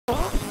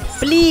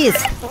please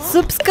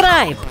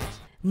subscribe.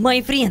 My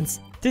friends,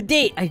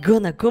 today I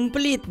gonna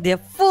complete the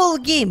full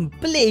game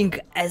playing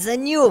as a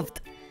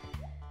Newt.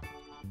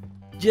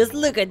 Just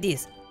look at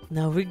this.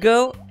 Now we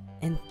go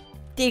and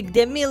take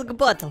the milk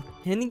bottle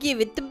and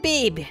give it to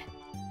baby.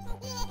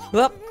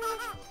 Whoop.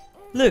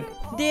 Look,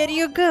 there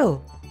you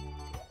go.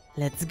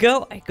 Let's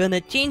go. I gonna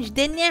change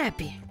the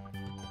nappy.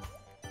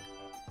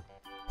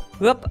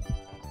 Whoop.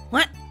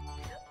 What?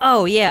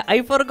 Oh yeah,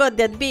 I forgot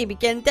that baby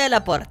can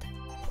teleport.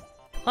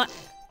 What?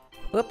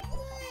 Whoop.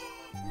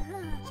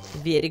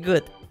 Very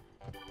good.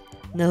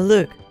 Now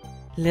look,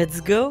 let's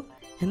go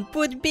and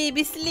put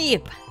baby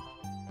sleep.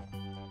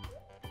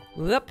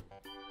 Whoop.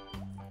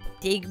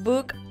 Take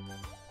book.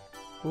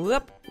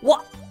 Whoop.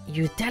 What?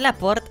 You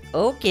teleport?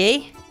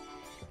 Okay.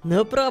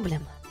 No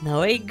problem.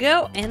 Now I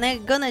go and I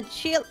gonna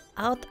chill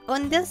out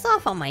on the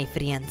sofa, my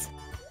friends.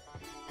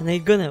 And I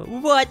gonna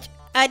watch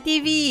a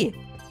TV.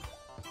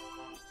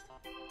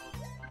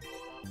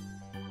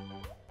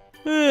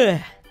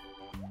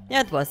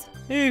 That was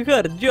a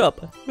hard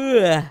job.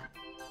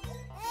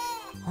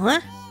 Huh?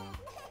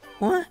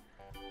 Huh?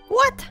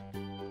 What?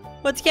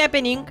 What's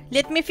happening?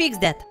 Let me fix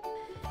that.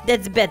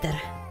 That's better.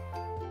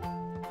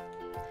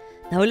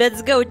 Now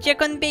let's go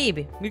check on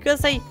baby,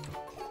 because I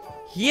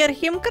hear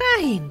him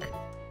crying.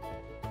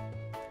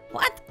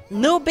 What?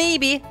 No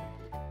baby.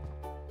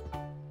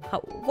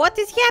 What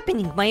is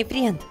happening, my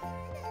friend?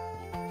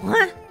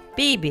 Huh?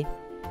 Baby,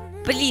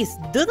 please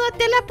do not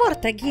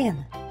teleport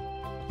again.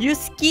 You're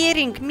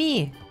scaring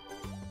me.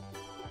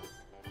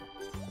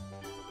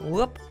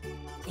 Whoop.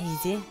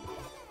 Easy.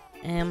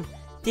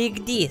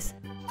 Take this.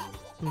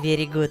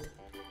 Very good.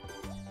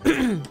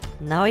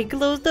 Now I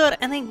close door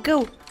and I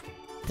go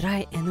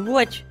try and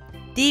watch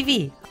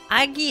TV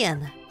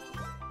again.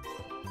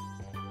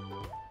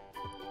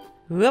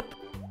 Whoop.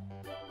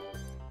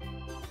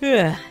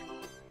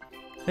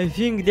 I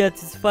think that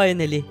is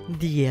finally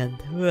the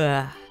end.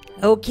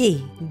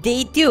 Okay,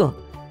 day 2.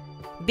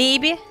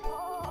 Baby,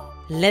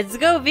 let's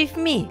go with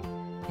me.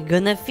 I'm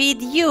gonna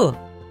feed you.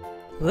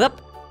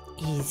 Whoop.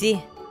 Easy.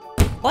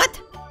 What?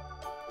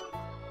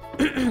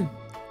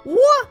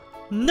 What?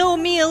 No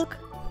milk.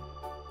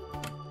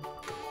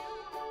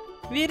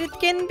 Where it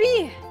can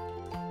be?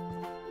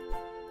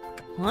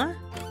 Huh?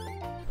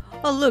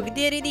 Oh look,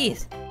 there it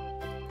is.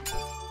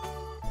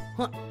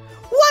 Huh?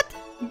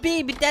 What?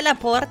 Baby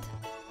teleport?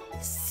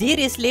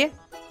 Seriously?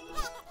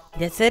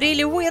 That's a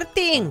really weird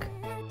thing.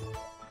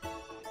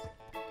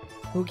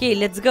 Okay,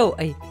 let's go.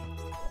 I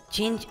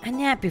change a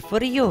nappy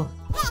for you.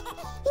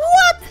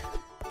 What?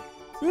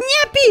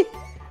 Nappy!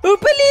 Oh,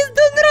 please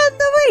don't run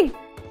away!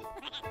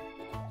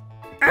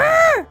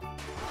 Ah!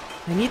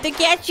 I need to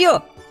catch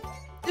you.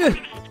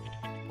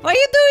 Why are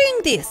you doing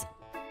this?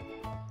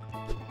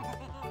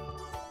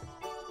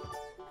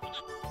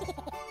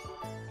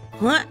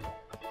 Huh?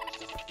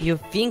 You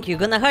think you're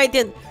gonna hide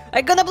it?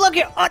 I'm gonna block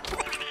you! Oh.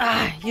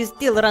 Ah, you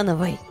still run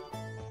away.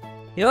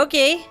 You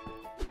okay?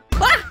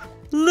 Ah!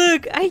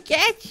 Look, I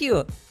catch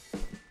you!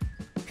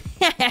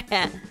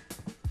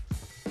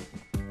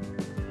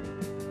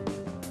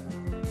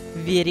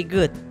 Very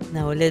good.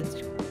 Now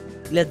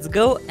let's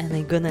go and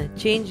I'm gonna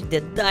change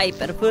the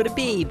diaper for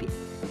baby.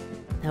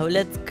 Now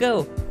let's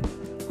go.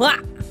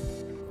 What?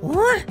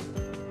 What?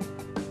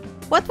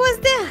 What was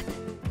that?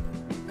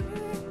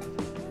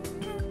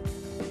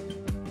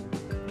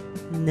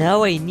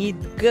 Now I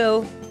need to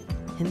go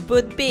and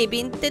put baby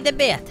into the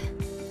bed.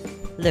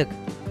 Look,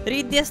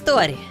 read the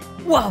story.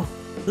 Wow,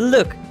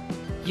 look,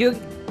 you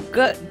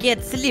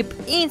get sleep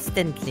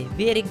instantly.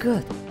 Very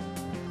good.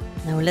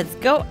 Now let's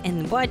go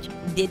and watch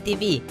the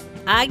TV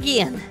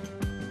again.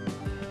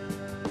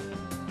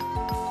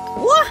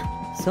 What?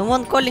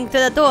 Someone calling to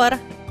the door.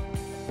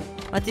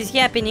 What is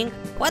happening?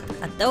 What?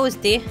 A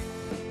toasty?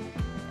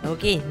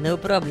 Okay, no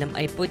problem.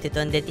 I put it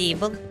on the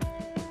table.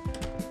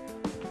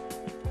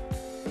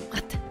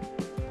 What?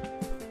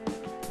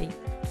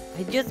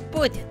 I just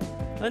put it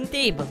on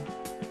table.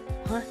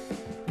 Huh?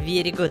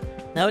 Very good.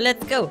 Now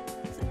let's go.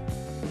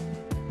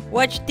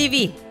 Watch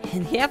TV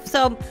and have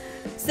some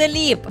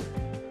sleep.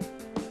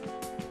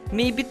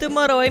 Maybe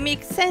tomorrow I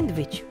make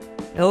sandwich.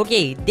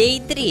 Okay, day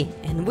 3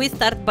 and we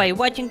start by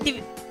watching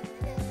TV.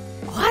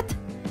 What?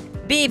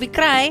 Baby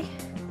cry?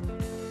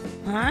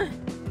 Huh?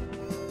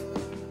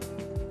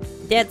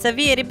 That's a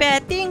very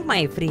bad thing,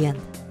 my friend.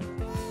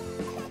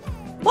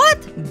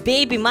 What?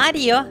 Baby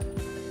Mario?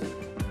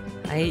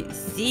 I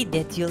see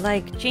that you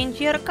like change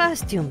your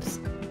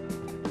costumes.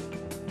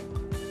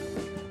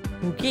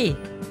 Okay,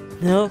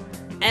 now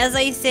as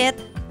I said,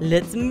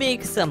 let's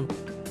make some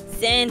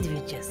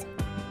sandwiches.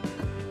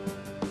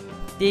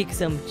 Take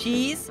some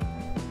cheese.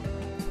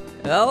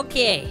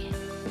 Okay.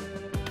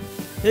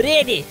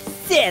 Ready,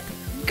 set,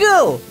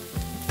 go!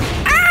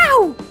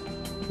 Ow!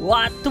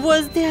 What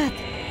was that?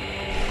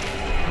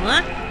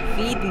 Huh?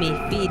 Feed me,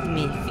 feed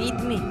me, feed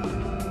me.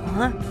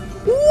 Huh?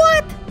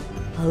 What?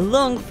 A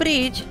long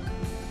fridge?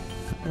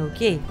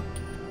 Okay.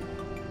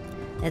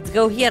 Let's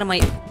go here,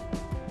 my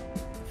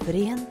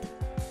friend.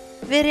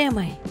 Where am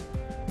I?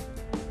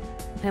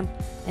 I'm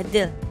at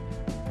the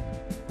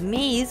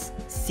Maze?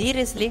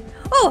 Seriously?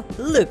 Oh,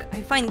 look,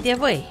 I find the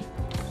way.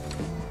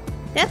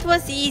 That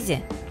was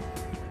easy.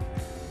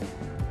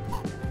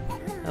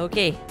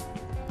 Okay,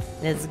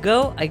 let's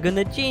go. I'm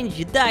gonna change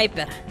your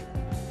diaper.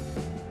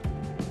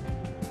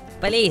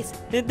 Please,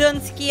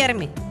 don't scare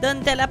me.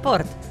 Don't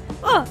teleport.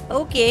 Oh,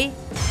 okay.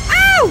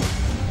 Ow!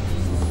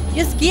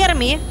 You scare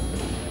me.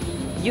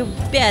 You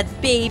bad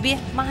baby,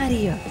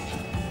 Mario.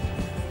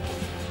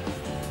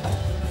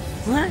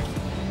 Huh?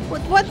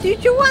 What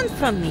did you want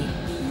from me?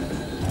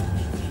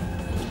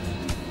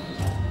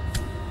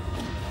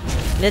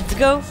 Let's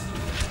go.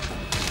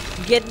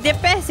 Get the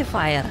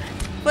pacifier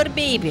for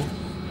baby.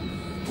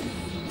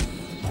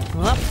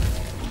 Oh.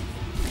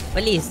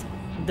 Please,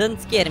 don't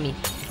scare me.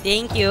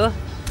 Thank you.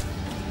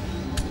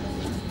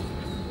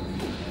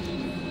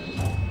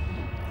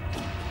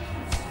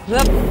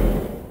 Whoop.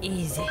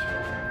 Easy.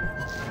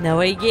 Now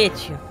I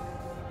get you.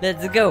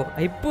 Let's go.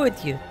 I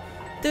put you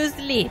to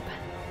sleep.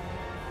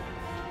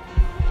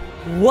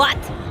 What?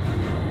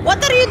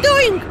 What are you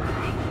doing?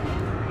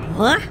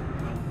 Huh?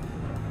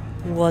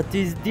 What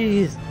is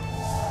this?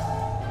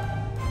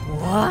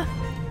 What?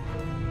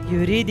 You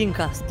reading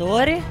a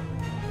story?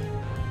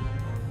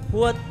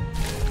 What?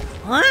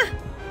 Huh?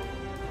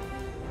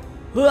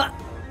 Huh?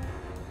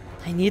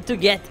 I need to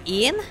get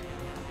in?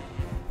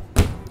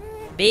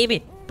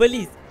 Baby,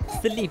 please,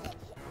 sleep.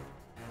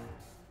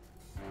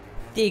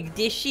 Take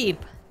the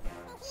sheep.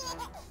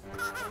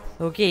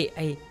 Okay,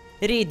 I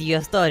read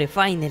your story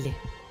finally.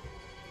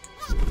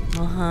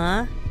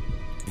 Uh-huh.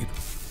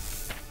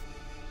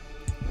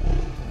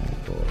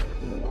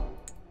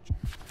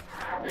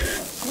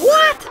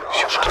 What?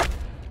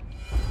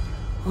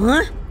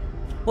 Huh?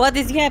 What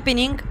is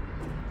happening?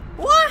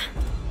 What?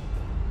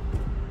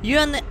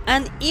 You're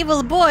an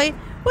evil boy?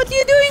 What are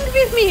you doing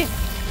with me?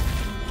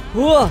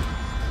 Whoa!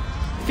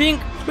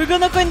 Think we're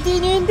gonna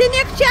continue in the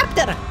next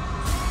chapter?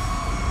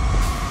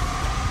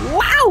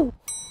 Wow!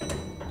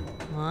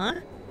 Huh?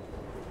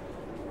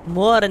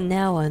 More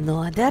now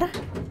another?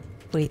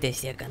 Wait a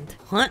second.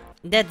 Huh?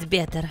 That's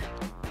better.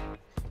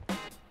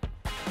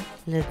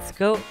 Let's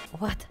go.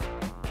 What?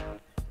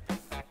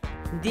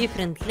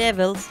 Different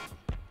levels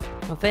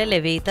of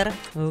elevator.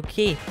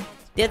 Okay.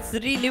 That's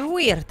really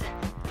weird.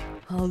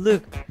 Oh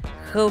look,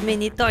 how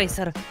many toys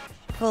are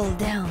fall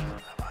down.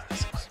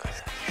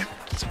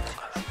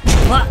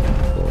 What?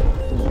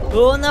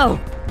 Oh no!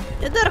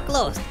 The door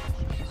closed.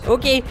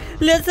 Okay,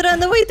 let's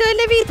run away to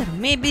elevator.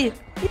 Maybe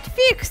it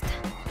fixed.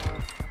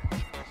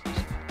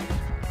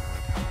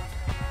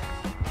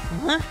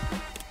 Huh?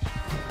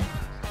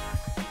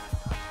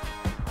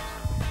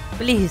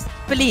 Please,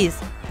 please,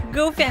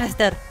 go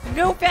faster.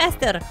 Go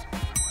faster.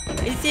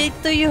 I say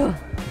it to you.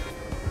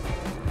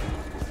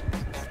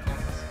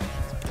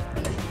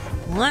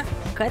 What?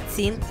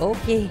 Cutscene.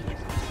 Okay.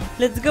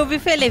 Let's go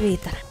with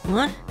elevator.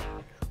 Huh?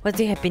 What's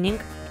happening?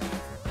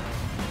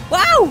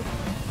 Wow!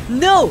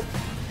 No!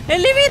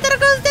 Elevator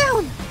goes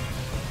down!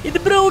 It's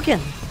broken!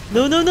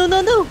 No, no, no,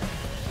 no, no!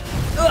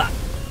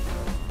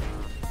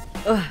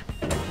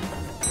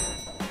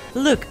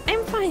 Look,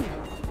 I'm fine.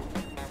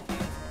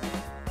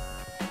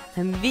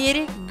 I'm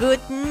very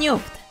good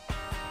Newt.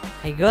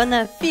 I'm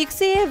gonna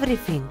fix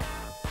everything.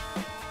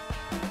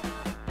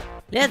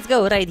 Let's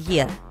go right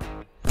here.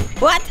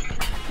 What?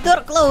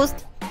 Door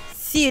closed?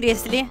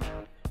 Seriously?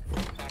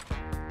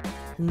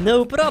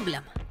 No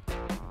problem.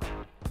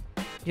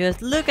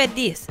 Just look at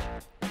this.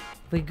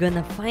 We're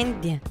gonna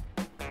find the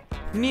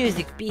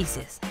music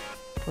pieces.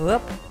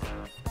 Whoop.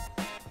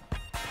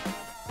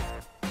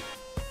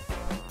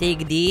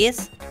 Take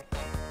this.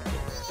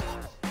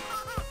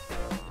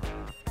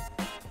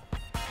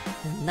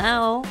 And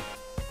now,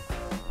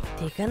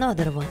 take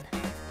another one.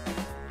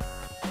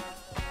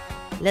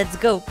 Let's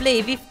go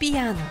play with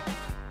piano.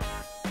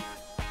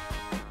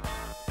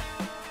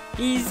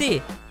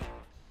 Easy.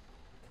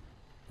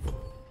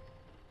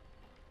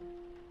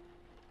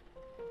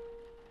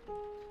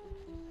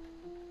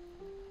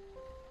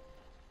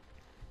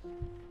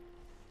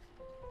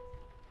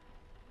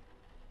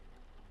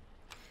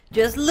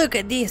 Just look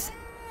at this.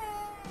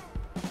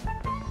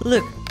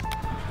 Look,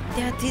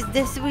 that is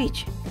the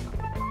switch.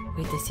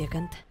 Wait a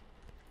second.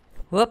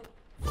 Whoop.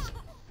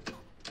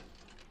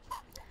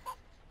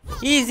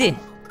 Easy.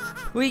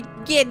 We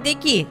get the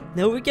key.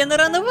 Now we can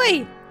run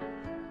away.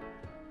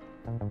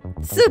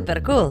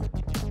 Super cool.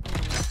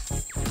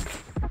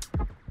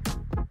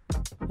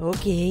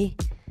 Okay.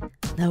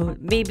 Now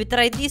maybe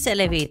try this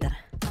elevator.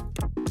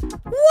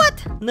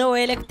 What? No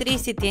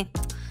electricity.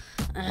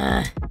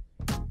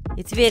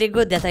 It's very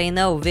good that I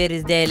know where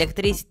is the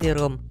electricity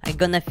room. I'm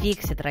gonna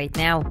fix it right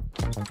now.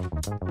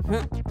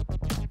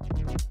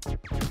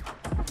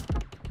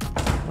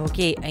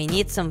 Okay, I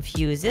need some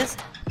fuses.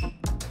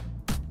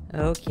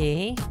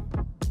 Okay.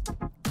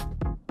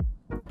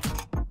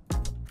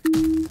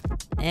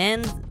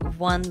 And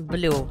one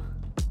blue.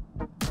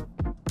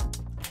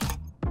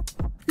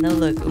 Now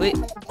look, wait.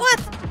 What?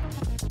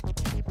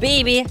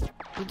 Baby,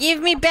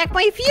 give me back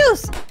my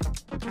fuse.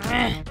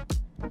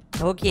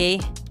 Okay.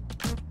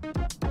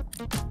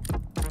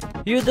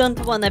 You don't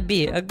wanna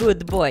be a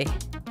good boy.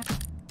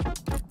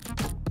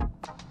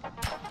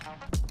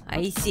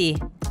 I see.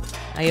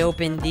 I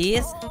open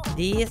this.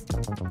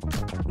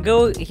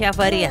 Go have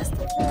a rest.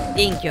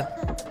 Thank you.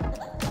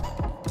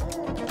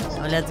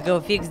 So let's go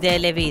fix the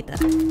elevator.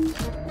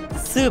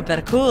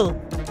 Super cool.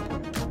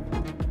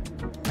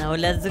 Now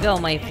let's go,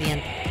 my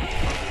friend.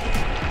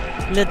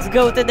 Let's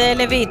go to the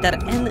elevator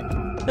and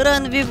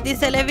run with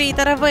this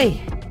elevator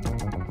away.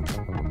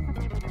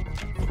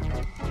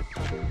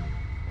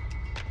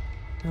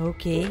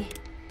 Okay.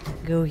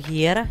 Go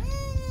here.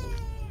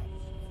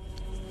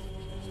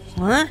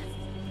 Huh?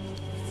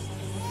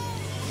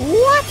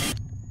 What?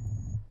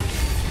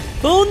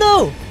 Oh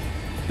no!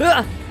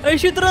 I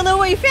should run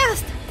away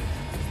fast!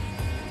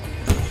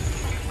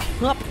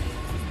 Up.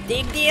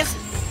 Take this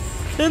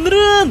and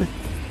run!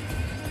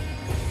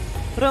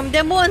 From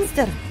the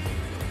monster!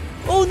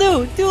 Oh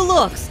no! 2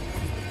 locks!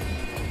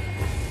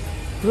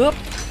 Up.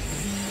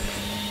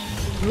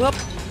 Up.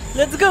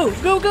 Let's go!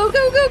 Go, go,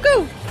 go, go,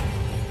 go!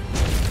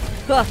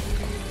 Huh.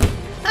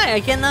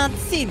 I cannot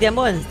see the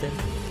monster.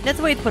 Let's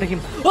wait for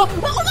him. Oh,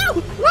 oh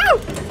no! Wow!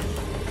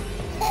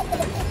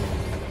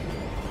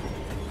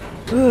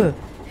 Phew!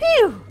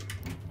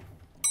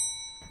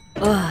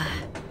 Oh,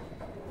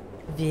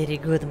 very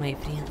good, my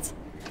friends.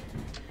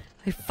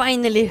 I'm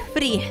finally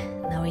free.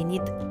 Now I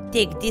need to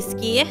take this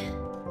key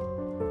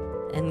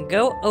and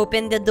go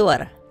open the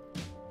door.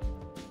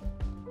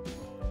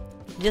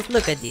 Just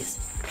look at this.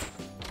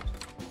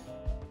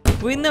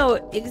 We know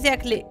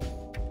exactly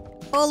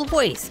all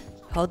ways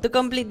how to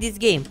complete this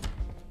game.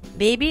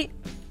 Baby,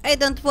 I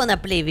don't wanna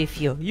play with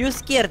you. You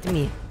scared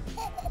me.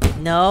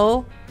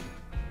 No.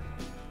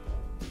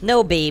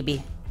 No,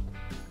 baby.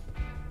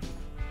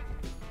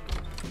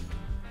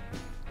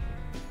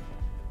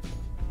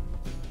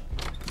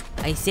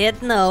 I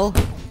said no.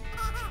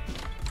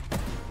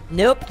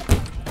 Nope.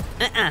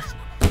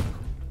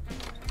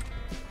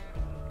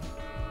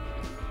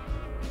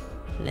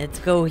 Let's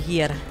go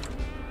here.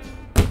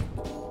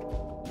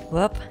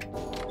 Whoop.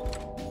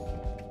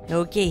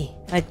 Okay,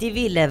 a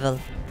TV level.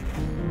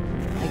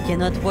 I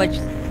cannot watch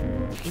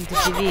into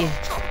TV.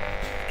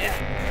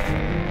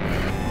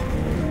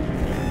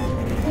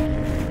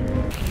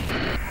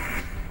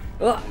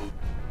 Oh,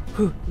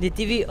 whew, the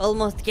TV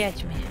almost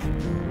catch me.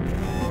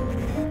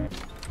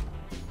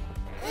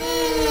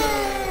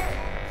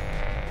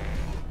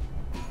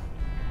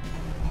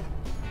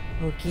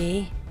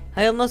 Okay,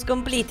 I almost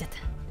completed.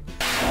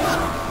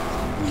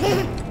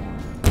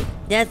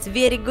 That's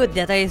very good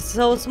that I am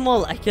so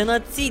small I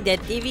cannot see that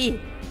TV.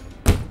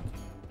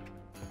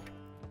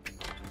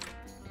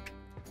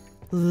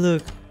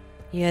 Look,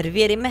 you are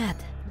very mad.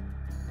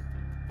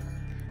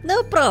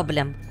 No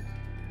problem.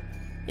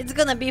 It's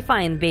gonna be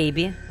fine,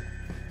 baby.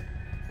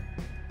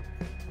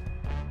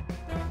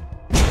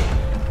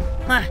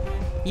 Huh,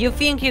 you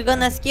think you're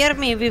gonna scare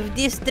me with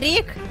this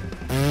trick?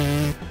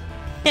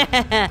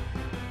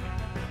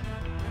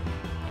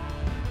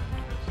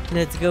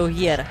 Let's go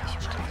here.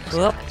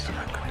 Whoop.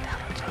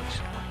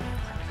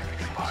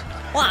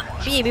 What?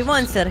 Baby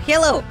monster,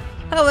 hello!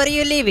 How are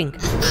you living?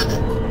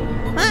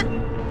 Huh?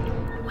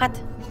 What?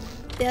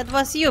 That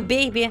was you,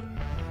 baby.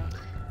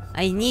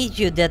 I need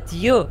you that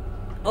you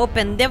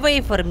open the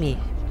way for me.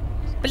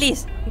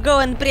 Please, go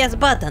and press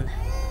button.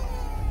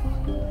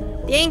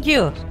 Thank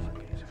you.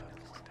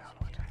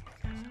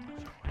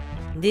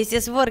 This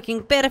is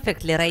working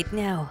perfectly right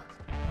now.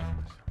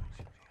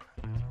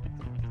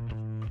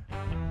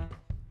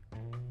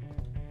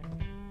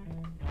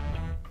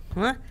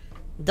 Huh?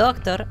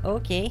 Doctor,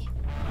 okay.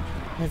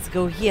 Let's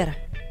go here.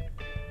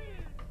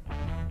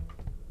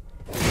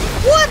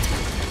 What?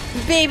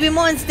 Baby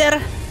monster?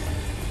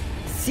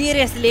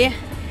 Seriously?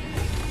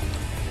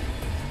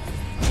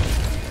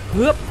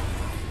 Whoop.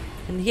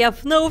 And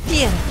have no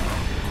fear.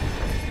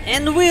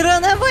 And we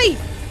run away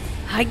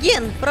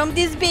again from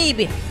this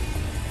baby.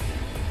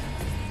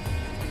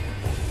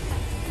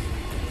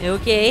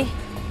 Okay.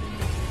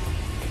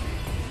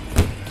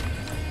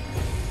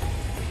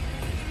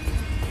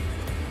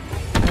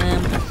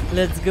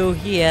 Let's go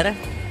here.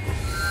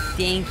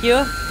 Thank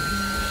you.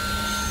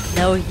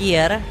 Now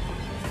here.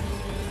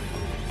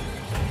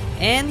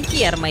 And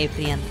here, my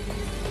friend.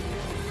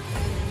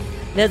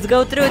 Let's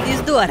go through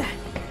this door.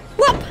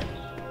 Whoop!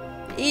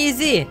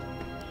 Easy.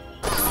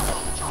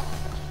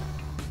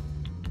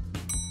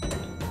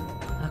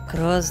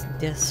 Across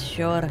the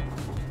shore.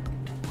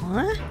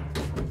 Huh?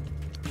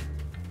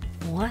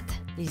 What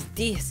is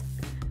this?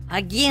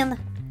 Again?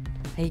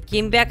 I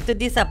came back to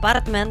this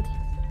apartment.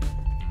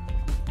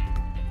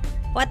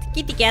 What,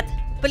 kitty cat?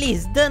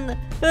 Please don't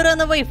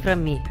run away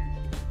from me.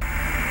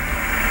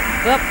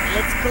 Up,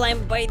 let's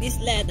climb by this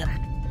ladder.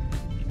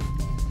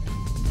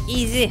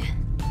 Easy.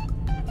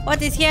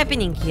 What is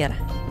happening here?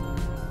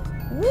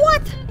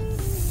 What?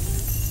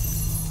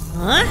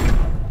 Huh?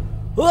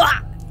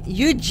 Ah,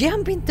 you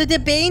jump into the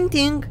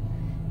painting?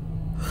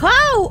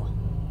 How?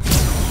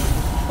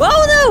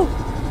 Oh no!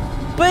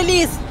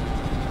 Please!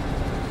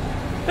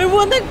 I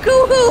wanna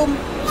go home!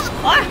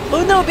 Ah,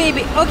 oh no,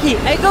 baby! Okay,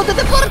 I go to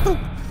the portal!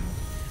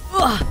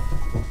 What?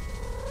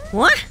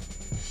 What?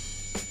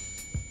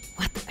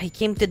 I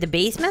came to the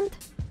basement?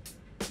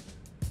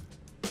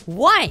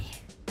 Why?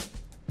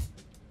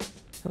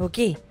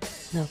 Okay,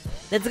 now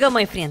let's go,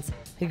 my friends.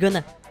 We're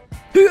gonna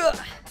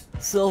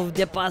solve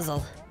the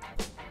puzzle.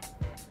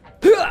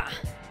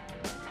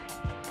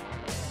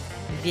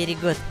 Very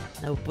good.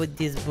 Now put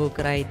this book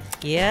right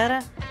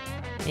here,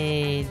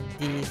 and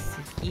this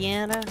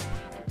here,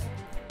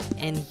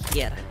 and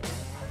here.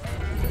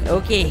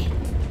 Okay,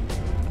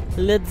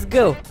 let's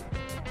go.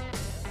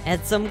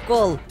 Add some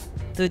coal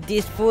to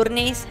this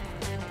furnace.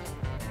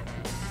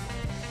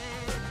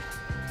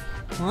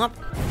 Up,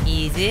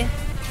 easy.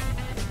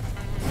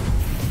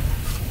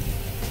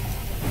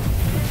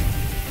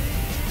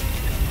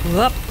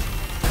 Up.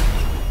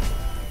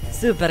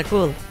 Super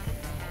cool.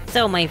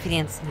 So my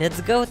friends,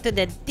 let's go to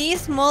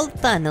this small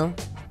tunnel.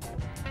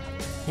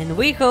 And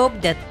we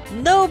hope that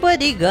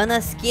nobody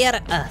gonna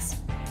scare us.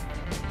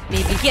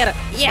 Maybe here,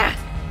 yeah!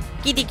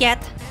 Kitty cat!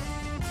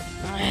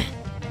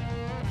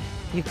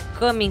 You're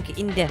coming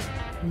in the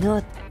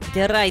not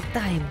the right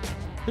time.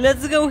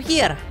 Let's go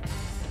here.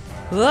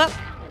 What?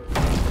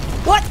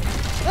 What?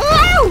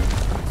 Ow!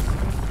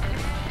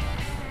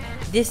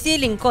 The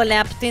ceiling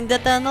collapsed in the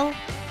tunnel.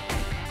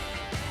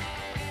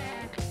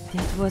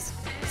 That was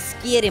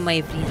scary,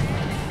 my friend.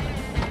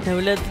 Now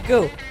let's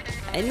go.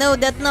 I know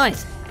that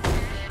noise.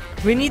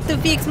 We need to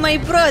fix my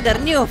brother,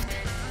 Newt.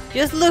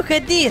 Just look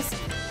at this.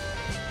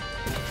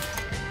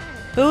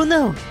 Oh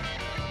no.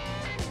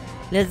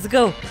 Let's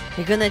go.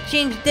 We're gonna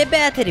change the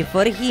battery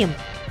for him.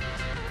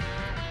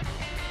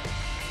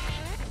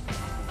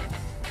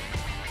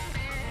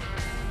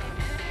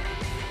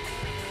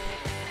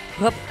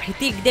 Hop, I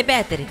take the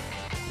battery.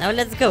 Now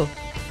let's go.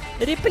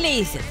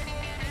 Replace it.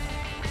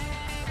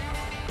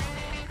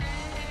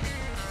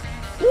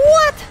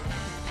 What?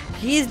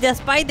 He's the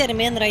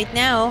Spider-Man right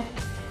now.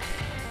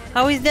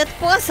 How is that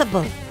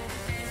possible?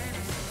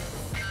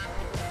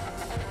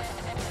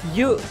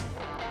 You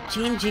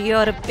change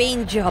your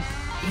paint job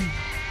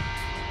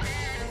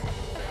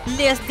in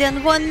less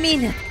than 1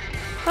 minute.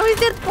 How is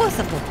that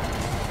possible?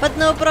 But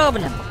no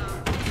problem.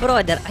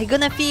 Brother, I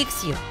gonna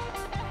fix you.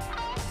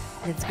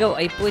 Let's go,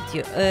 I put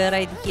you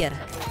right here.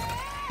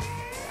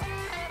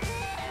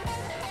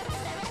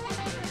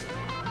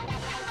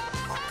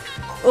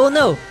 Oh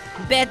no,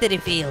 battery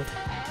failed.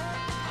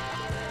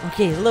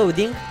 Okay,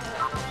 loading.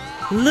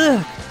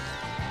 Look!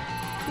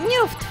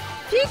 Newt,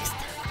 fixed!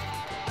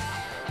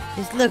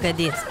 Just look at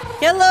this.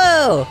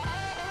 Hello!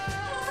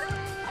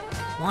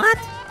 What?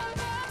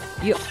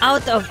 You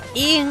out of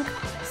ink?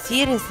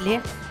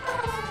 Seriously?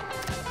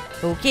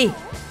 Okay,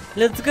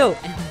 let's go.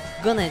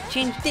 I'm gonna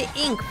change the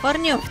ink for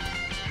Newt.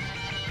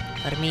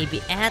 Or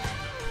maybe add...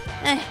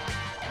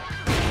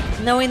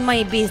 no in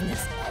my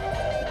business.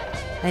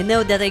 I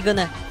know that I'm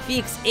gonna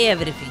fix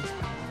everything.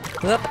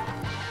 Whoop.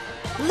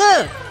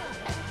 Look!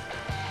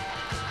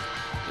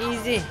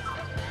 Easy.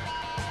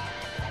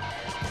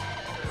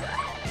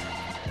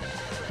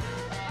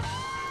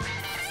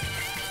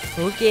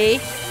 Okay,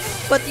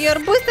 but your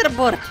booster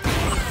board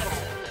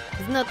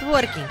is not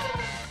working.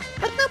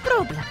 But no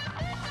problem.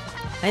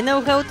 I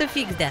know how to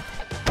fix that.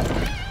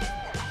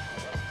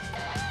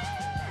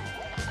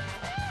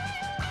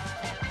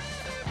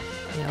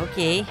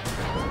 Okay.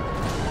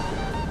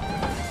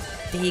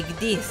 Take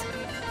this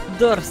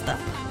doorstop.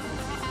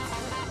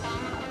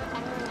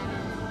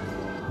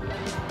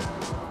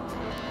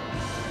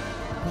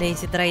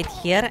 Place it right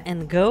here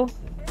and go.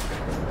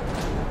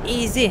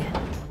 Easy.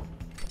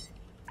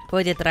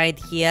 Put it right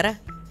here.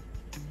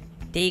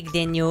 Take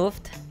the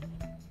Newt.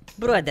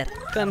 Brother,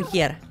 come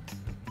here.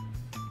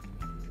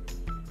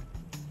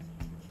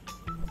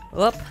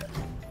 Up.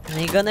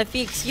 I'm gonna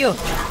fix you.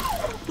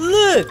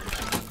 Look!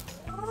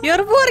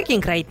 You're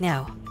working right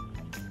now.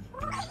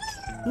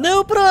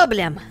 No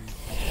problem.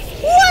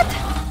 What?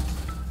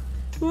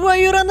 Why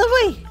you run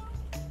away?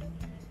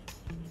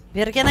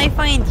 Where can I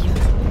find you?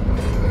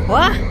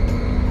 What?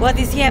 What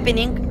is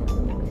happening?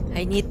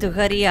 I need to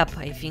hurry up,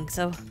 I think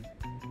so.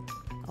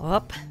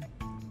 Up.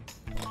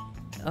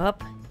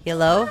 Up.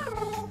 Hello?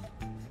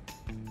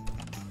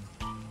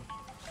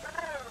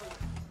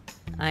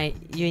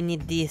 You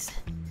need this.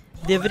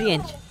 The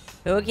branch.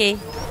 Okay.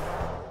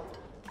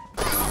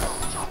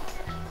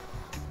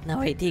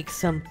 Now I take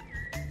some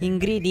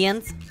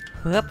ingredients.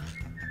 Up.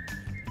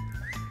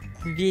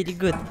 Very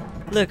good.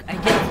 Look, I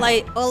can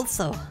fly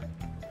also.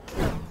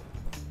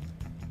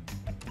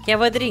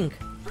 Have a drink.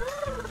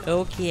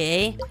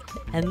 Okay.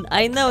 And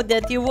I know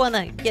that you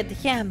wanna get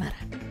hammer.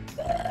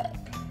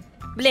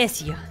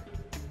 Bless you.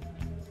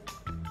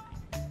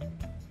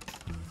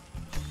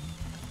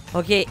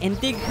 Okay, and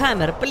take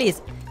hammer,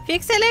 please.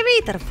 Fix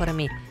elevator for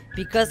me.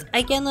 Because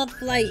I cannot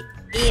fly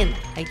in.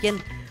 I can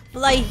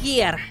fly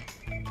here.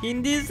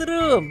 In this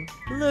room.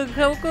 Look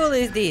how cool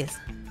is this.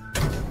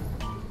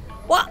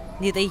 What?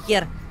 Did I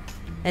hear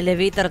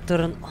elevator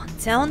turn on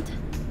sound?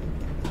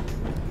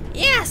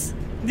 Yes!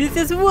 This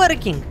is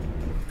working.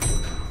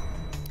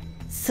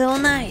 So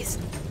nice.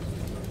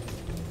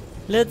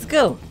 Let's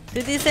go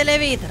to this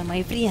elevator,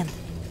 my friend.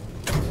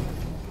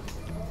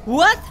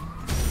 What?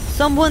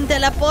 Someone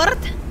teleport?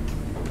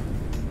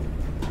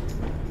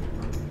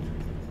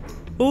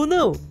 Oh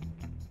no!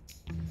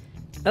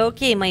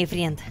 Okay, my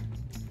friend.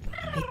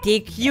 I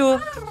take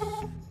you,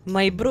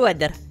 my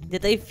brother,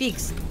 that I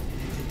fix.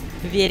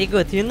 Very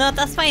good. You're not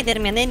a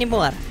Spider-Man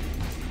anymore.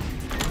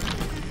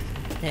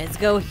 Let's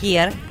go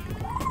here.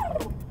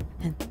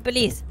 And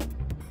please,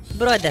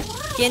 brother,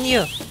 can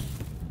you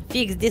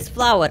fix this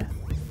flower?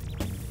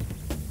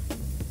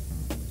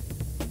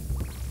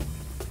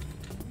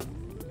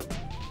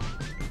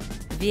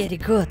 Very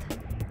good.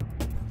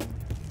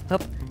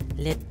 Hop,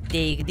 let's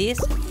take this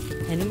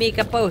and make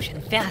a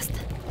potion fast.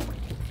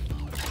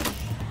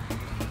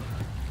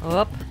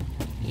 Up,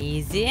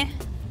 easy.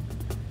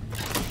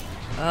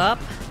 Up.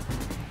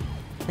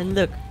 And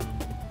look,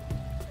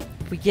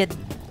 we get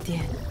the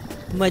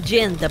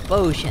magenta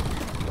potion.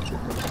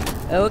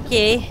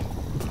 Okay.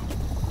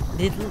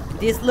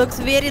 This looks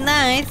very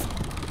nice.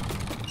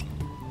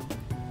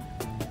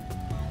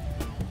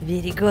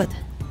 Very good.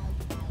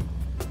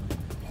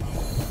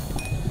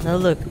 Now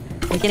look,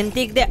 we can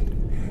take the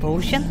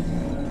potion.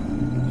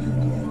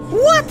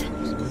 What?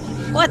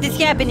 What is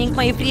happening,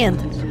 my friend?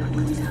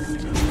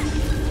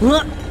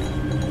 Huh?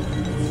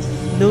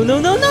 No, no,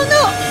 no, no,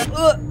 no!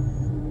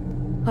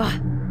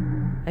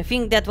 I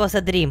think that was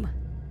a dream.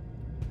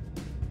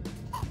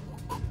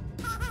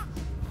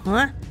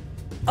 Huh?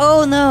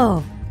 Oh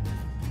no!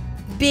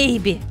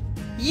 Baby,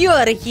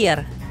 you're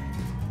here!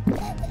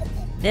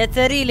 That's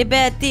a really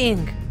bad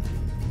thing.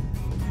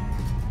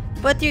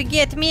 But you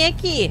get me a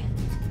key.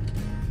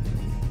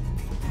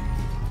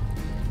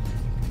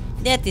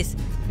 That is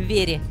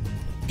very...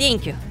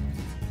 Thank you.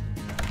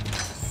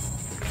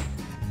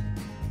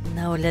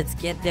 Now let's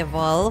get the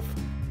valve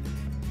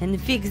and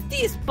fix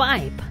this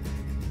pipe.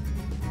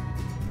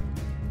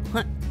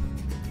 Huh.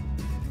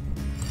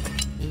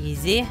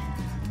 Easy.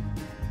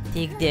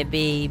 Take the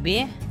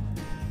baby.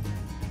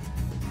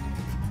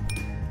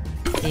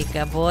 Take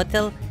a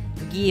bottle.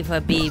 Give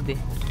a baby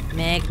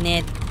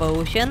magnet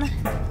potion.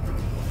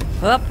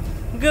 Hop.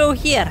 Go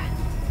here.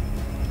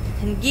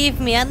 And give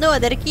me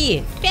another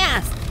key.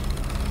 Fast.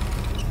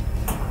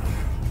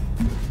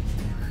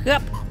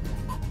 Hop.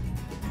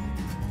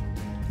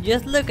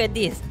 Just look at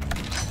this.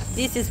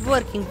 This is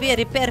working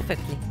very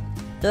perfectly.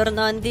 Turn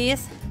on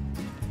this.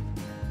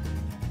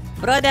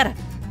 Brother!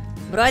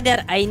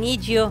 Brother, I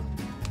need you.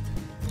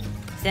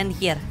 Stand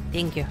here.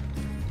 Thank you.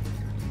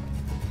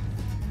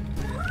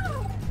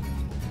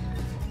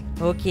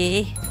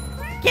 Okay.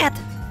 Cat!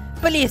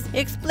 Please,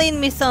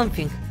 explain me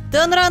something.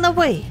 Don't run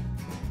away.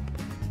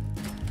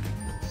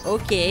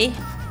 Okay.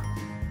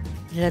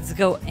 Let's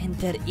go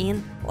enter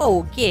in.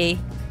 Okay.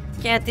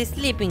 Cat is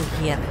sleeping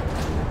here.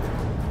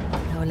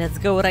 Now let's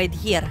go right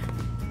here.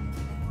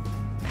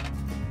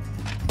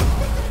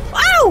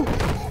 Ow!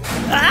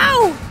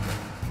 Ow!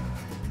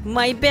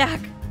 My back!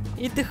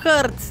 It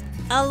hurts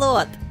a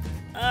lot.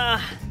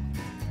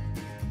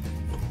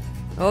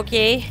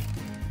 Okay.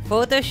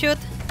 Photo shoot.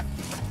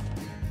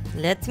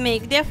 Let's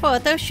make the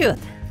photo shoot.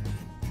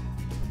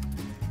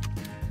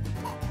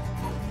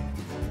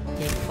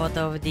 Take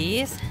photo of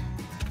this.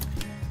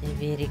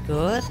 Very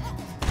good.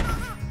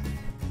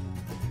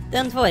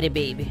 Don't worry,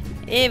 baby.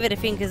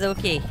 Everything is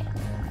okay.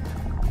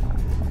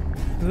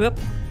 Up,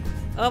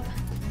 up.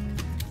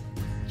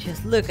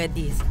 Just look at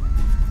this.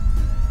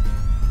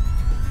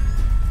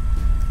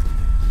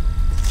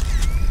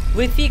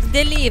 We fixed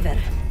the lever.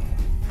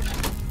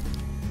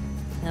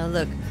 Now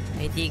look,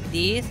 I take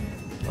this,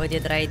 put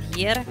it right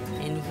here,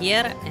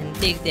 and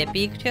take the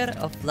picture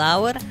of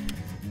flower.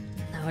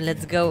 Now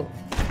let's go.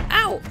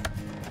 Ow!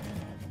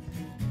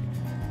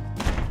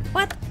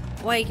 What?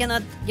 Why I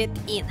cannot get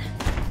in?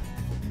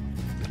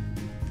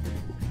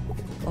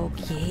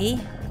 Okay.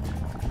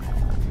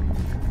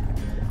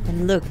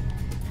 And look,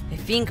 I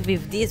think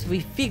with this we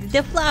fixed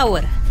the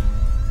flower.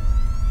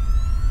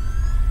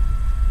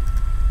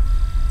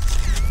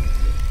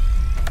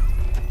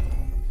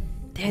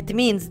 That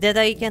means that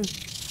I can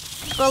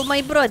call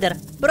my brother.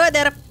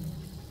 Brother!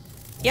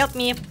 Help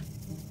me.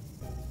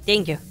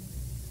 Thank you.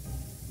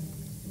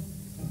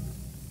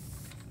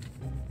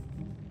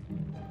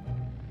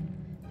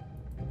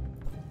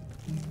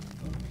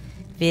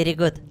 Very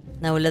good.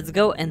 Now let's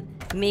go and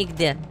make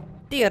the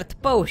third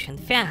potion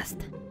fast.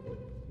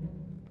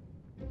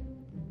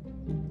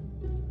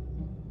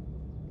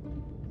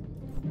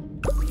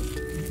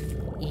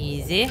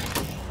 Easy.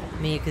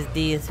 Mix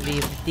this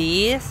with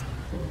this.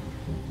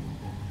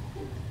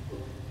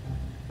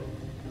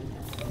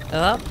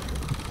 Up.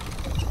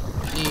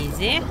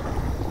 Easy.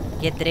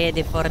 Get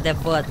ready for the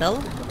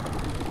bottle.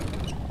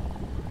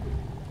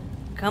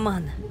 Come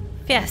on.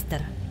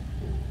 Faster.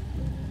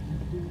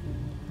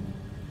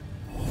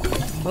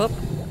 Up.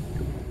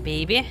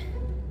 Baby.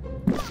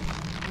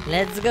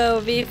 Let's go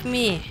with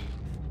me.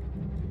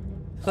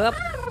 Hop.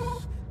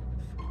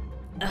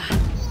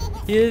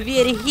 You're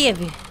very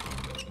heavy.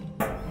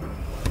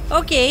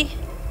 Okay.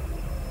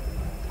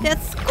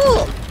 That's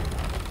cool.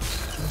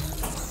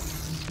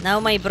 Now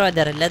my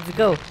brother, let's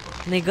go.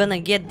 We're gonna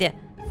get the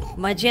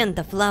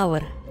magenta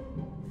flower.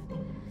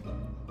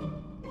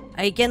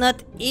 I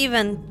cannot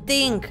even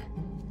think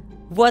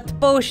what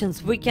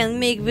potions we can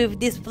make with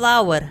this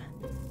flower.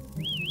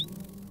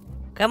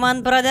 Come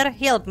on, brother,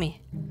 help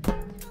me.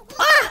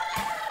 Ah!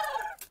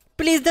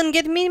 Please don't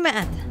get me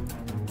mad.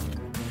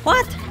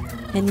 What?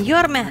 And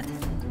you're mad?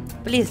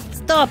 Please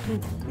stop,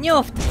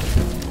 Newt.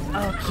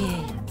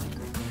 Okay.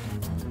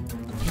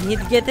 I need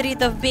to get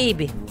rid of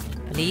baby.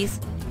 Please.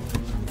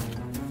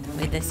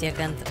 Wait a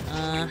second.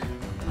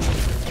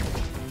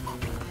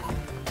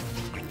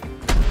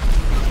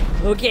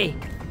 Okay.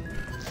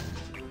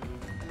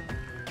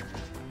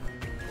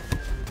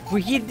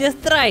 We hit the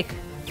strike.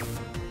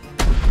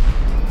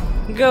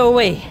 Go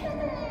away.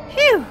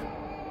 Phew.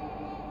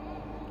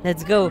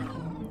 Let's go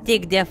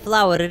take the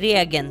flower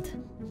reagent.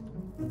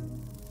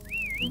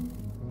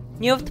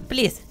 Newt,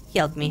 please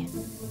help me.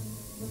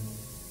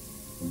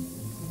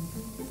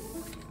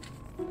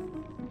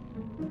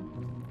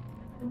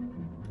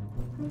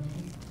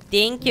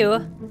 Thank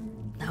you.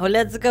 Now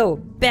let's go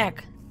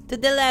back to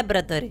the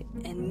laboratory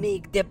and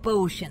make the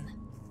potion.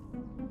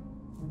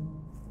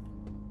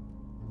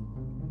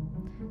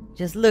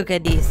 Just look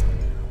at this.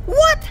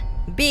 What?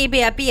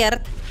 Baby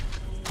appeared.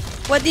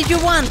 What did you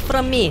want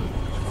from me?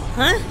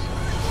 Huh?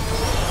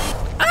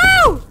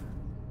 Ow!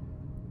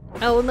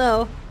 Oh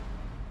no.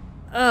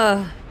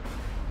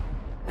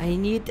 I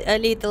need a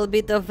little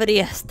bit of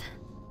rest.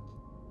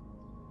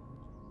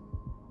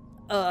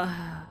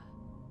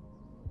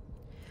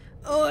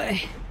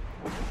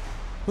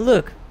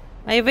 Look,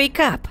 I wake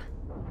up.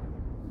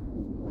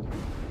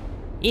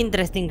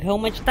 Interesting how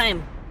much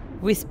time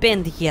we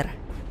spend here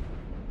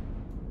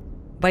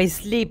by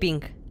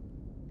sleeping.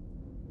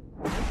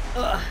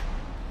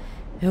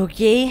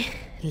 Okay,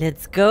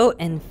 let's go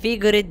and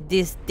figure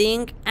this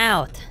thing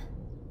out.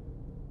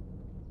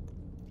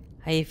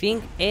 I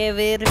think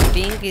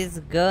everything is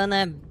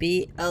gonna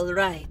be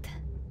alright.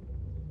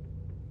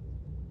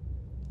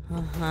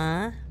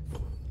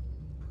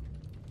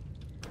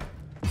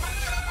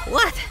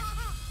 What?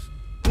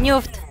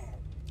 Newt,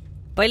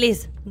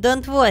 please,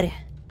 don't worry.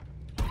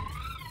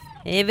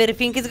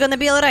 Everything is gonna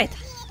be alright.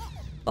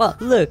 Oh,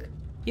 look,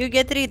 you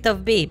get rid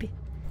of baby.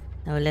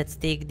 Now let's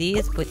take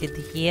this, put it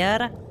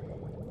here.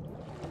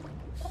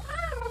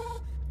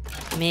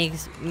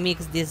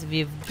 Mix this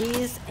with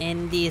this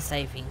and this,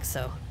 I think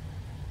so.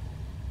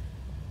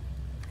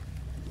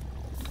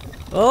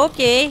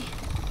 Okay.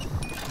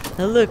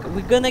 Now look,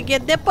 we're gonna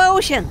get the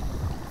potion.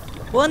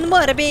 One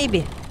more,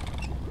 baby.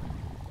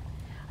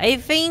 I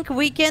think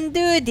we can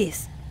do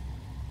this.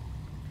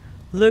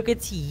 Look,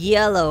 it's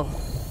yellow.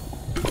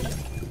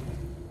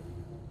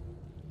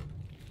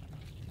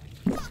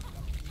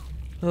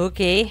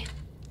 Okay.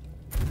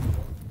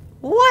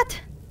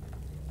 What?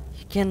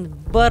 You can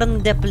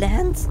burn the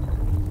plants?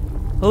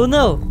 Oh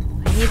no,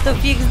 I need to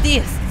fix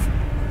this.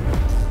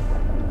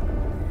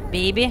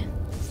 Baby.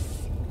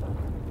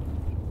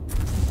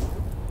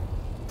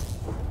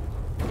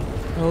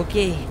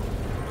 Okay.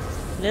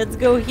 Let's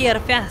go here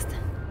fast.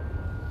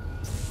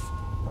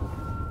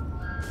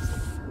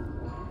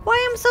 Why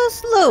am I so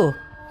slow?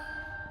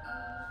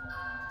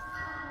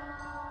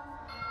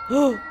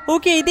 Oh,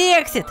 okay, the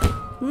exit.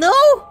 No?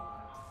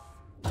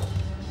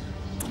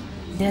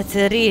 That's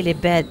a really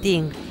bad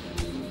thing.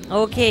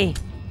 Okay.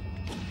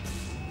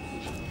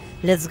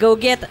 Let's go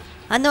get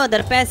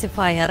another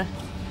pacifier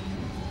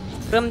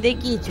from the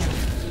kitchen.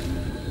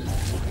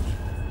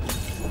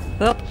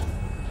 Up.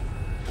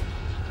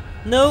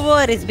 No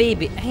worries,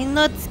 baby. I'm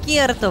not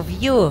scared of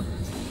you.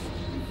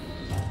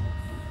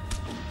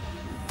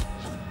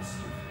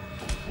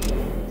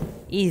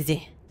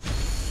 Easy.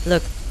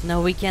 Look,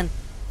 now we can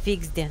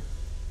fix the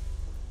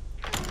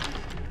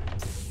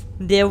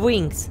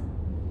wings.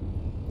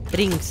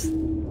 Rings.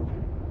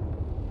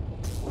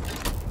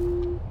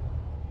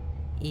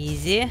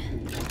 Easy.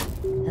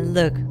 And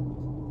look.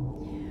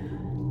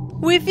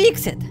 We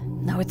fix it.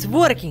 Now it's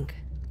working.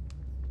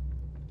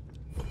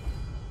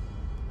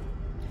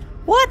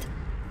 What?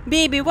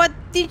 Baby, what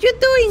did you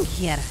doing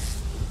here?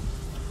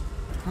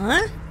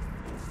 Huh?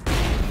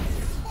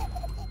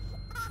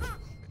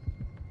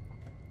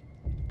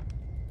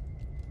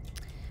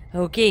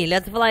 Okay,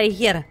 let's fly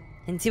here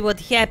and see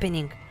what's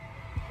happening.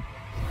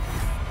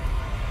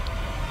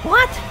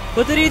 What?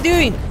 What are you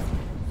doing?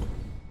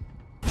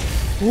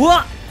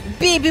 What?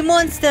 Baby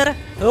monster!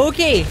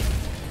 Okay,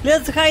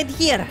 let's hide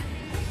here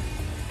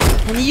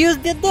and use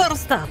the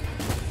doorstop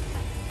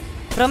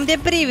from the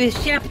previous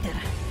chapter.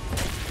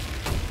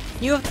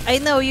 I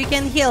know you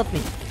can help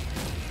me.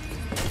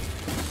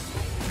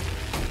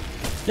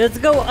 Let's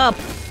go up.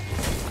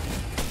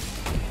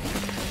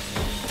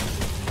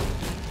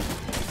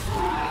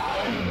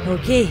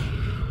 Okay.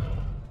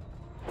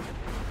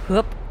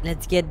 Whoop,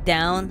 let's get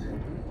down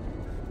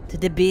to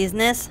the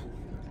business.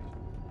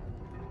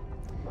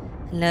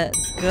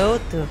 Let's go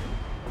to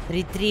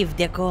retrieve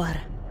the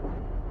core.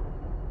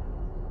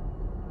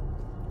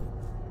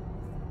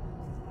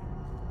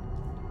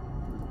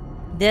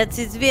 That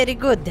is very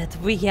good that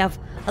we have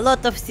a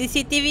lot of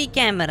CCTV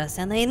cameras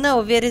and I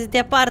know where is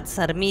the parts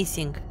are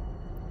missing.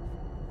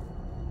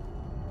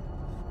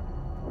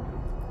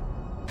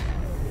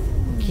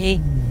 Okay,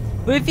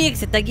 we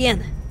fix it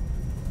again.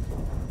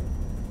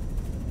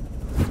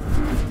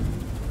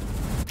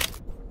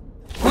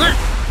 Huh?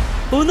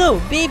 Oh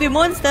no, baby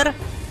monster!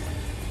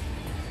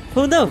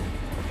 Oh no!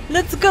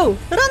 Let's go!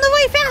 Run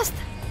away fast!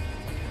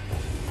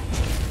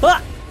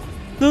 Ah!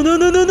 No, no,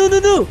 no, no, no, no,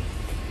 no!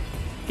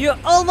 You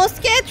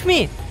almost catch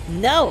me!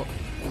 No!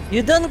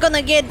 You don't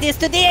gonna get this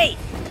today!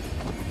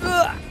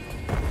 Ugh.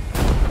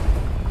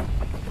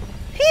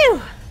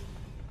 Phew!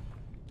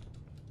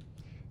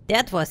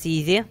 That was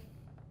easy.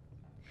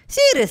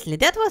 Seriously,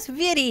 that was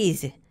very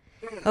easy.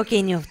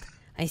 Okay, Newt,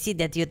 I see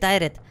that you're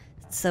tired,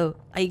 so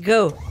I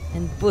go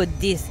and put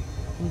this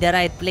in the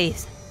right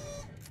place.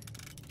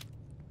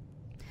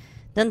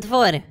 Don't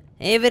worry,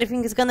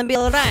 everything is gonna be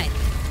alright.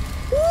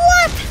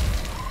 What?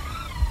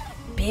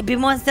 Baby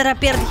monster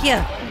appeared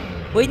here.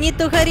 We need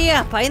to hurry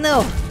up, I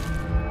know.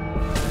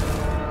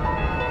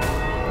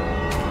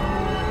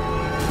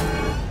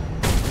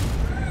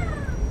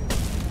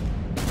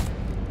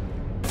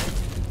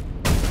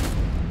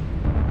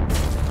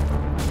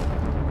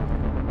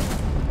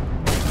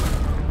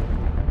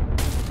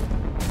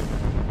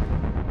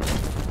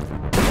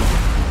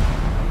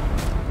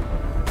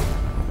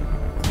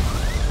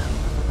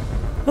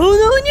 Oh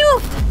no,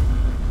 Newt!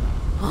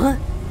 Huh?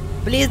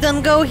 Please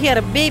don't go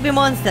here, baby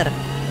monster!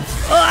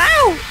 Oh,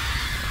 ow!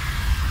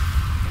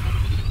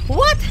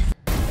 What?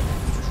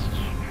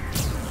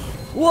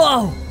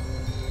 Whoa!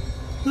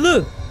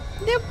 Look!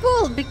 The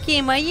ball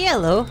became a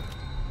yellow.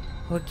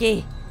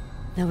 Okay,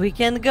 now we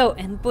can go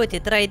and put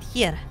it right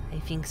here. I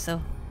think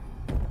so.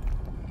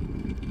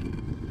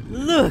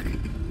 Look!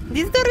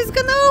 This door is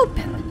gonna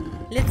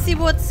open! Let's see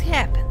what's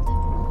happened.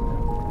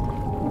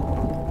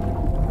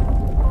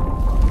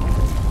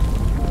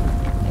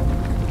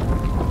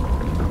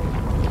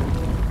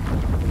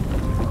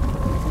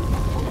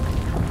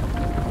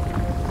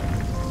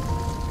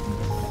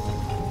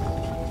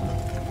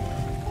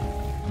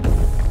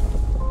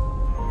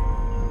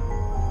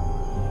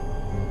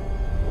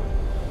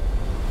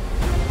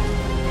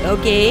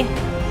 Okay.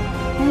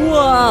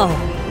 Wow!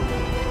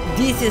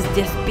 This is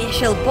the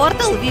special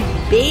portal with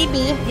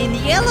baby in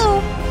yellow.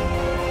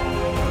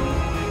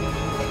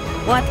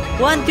 What?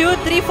 1, 2,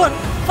 3, 4,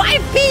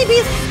 5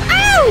 babies!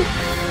 Ow!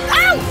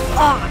 Ow!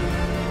 Oh,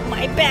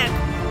 my back.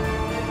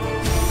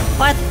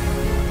 What?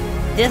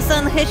 The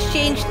sun has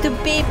changed to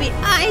baby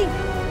eye?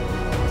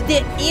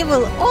 The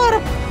evil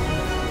orb?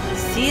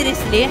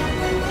 Seriously?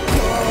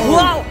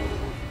 Wow!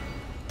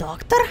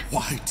 Doctor?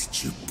 Why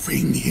did you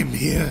bring him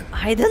here?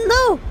 I don't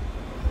know.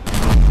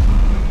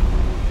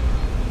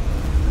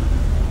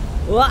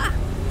 What?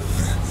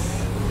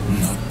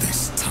 Not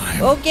this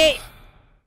time. Okay.